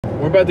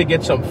We're about to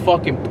get some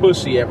fucking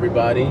pussy,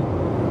 everybody.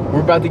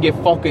 We're about to get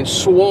fucking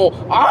swole.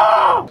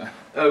 Ah!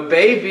 Oh,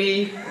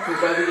 baby. We're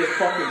about to get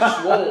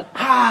fucking swole.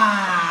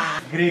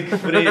 Ah! Freak,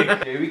 freak.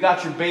 Okay, we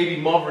got your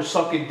baby mother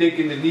sucking dick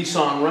in the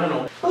Nissan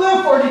rental.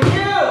 Hello, 42!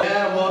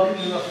 Yeah,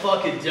 welcome to the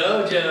fucking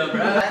dojo,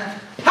 bro.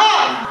 Ha!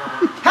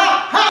 Ha!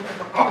 Ha!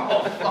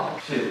 Oh,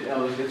 fuck. Shit, now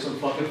let's get some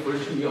fucking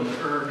footage of me on the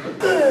erg.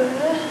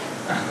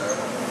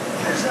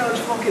 That's how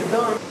it's fucking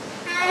done.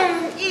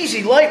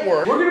 Easy, light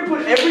work. We're gonna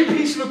put every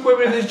piece of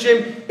equipment in this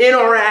gym in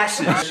our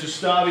asses. So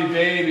Stabby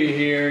baby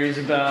here, he's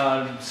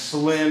about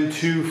slim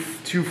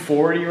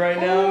 240 right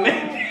now.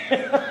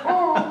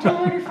 Oh,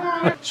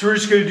 285. So we're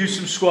just gonna do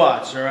some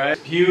squats, all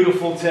right?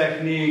 Beautiful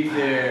technique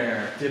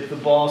there. Dip the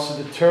balls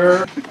to the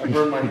turf. I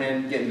burned my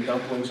hand getting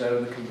dumplings out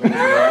of the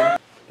convention.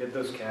 Get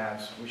those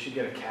calves. We should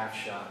get a calf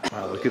shot.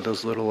 Wow, look at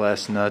those little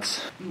ass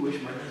nuts. You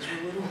wish my nuts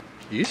were little.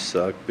 You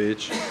suck,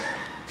 bitch.